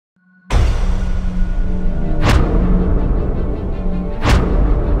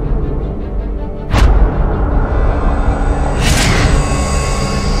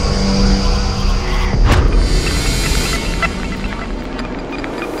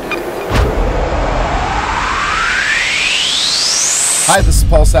Hi, this is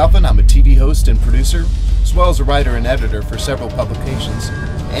Paul Salfen. I'm a TV host and producer, as well as a writer and editor for several publications,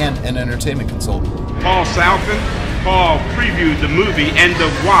 and an entertainment consultant. Paul Salfen. Paul previewed the movie End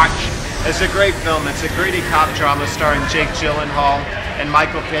of Watch. It's a great film. It's a gritty cop drama starring Jake Gyllenhaal and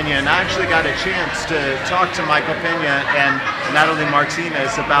Michael Pena. And I actually got a chance to talk to Michael Pena and Natalie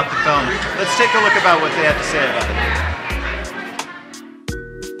Martinez about the film. Let's take a look about what they had to say about it.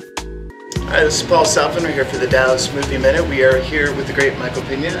 Hi, this is Paul Salfen. We're here for the Dallas Movie Minute. We are here with the great Michael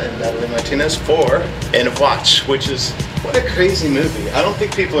Pena and Natalie Martinez for End of Watch, which is what a crazy movie. I don't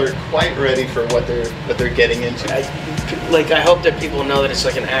think people are quite ready for what they're getting into. I hope that people know that it's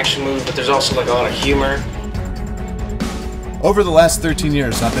like an action movie, but there's also like a lot of humor. Over the last 13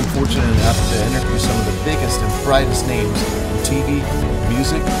 years, I've been fortunate enough to interview some of the biggest and brightest names in TV,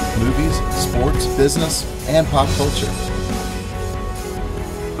 music, movies, sports, business, and pop culture.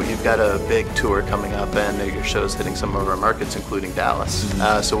 You've got a big tour coming up, and your show's hitting some of our markets, including Dallas.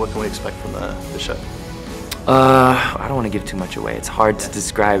 So what can we expect from the show? I don't want to give too much away. It's hard to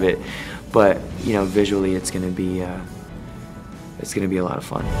describe it, but you know, visually, it's gonna be a lot of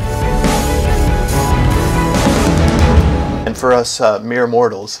fun. And for us mere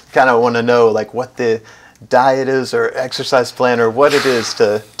mortals, kind of want to know like what the diet is or exercise plan or what it is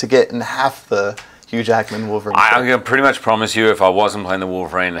to get in half the Hugh Jackman Wolverine. I can pretty much promise you, if I wasn't playing the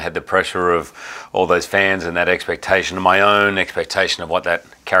Wolverine and had the pressure of all those fans and that expectation of my own expectation of what that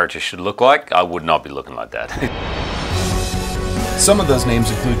character should look like, I would not be looking like that. Some of those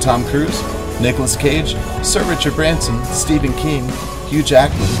names include Tom Cruise, Nicolas Cage, Sir Richard Branson, Stephen King, Hugh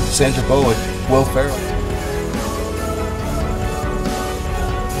Jackman, Sandra Bullock, Will Ferrell.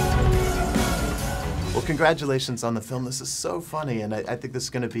 Well, congratulations on the film. This is so funny, and I think this is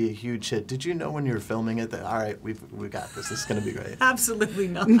going to be a huge hit. Did you know when you were filming it that, all right, we got this. This is going to be great? Absolutely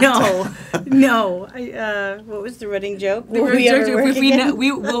not. No, no. What was the running joke? Will we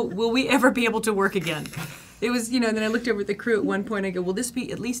ever be able to work again? It was, and then I looked over at the crew at one point. I go, will this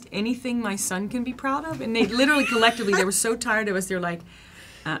be at least anything my son can be proud of? And they literally, collectively, they were so tired of us. They're like,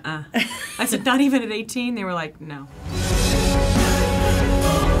 I said, not even at 18? They were like, no.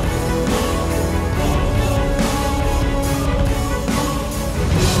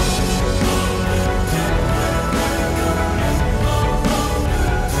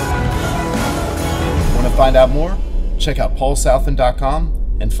 Want to find out more? Check out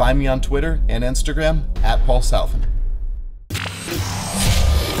paulsalfen.com and find me on Twitter and Instagram @PaulSalfen.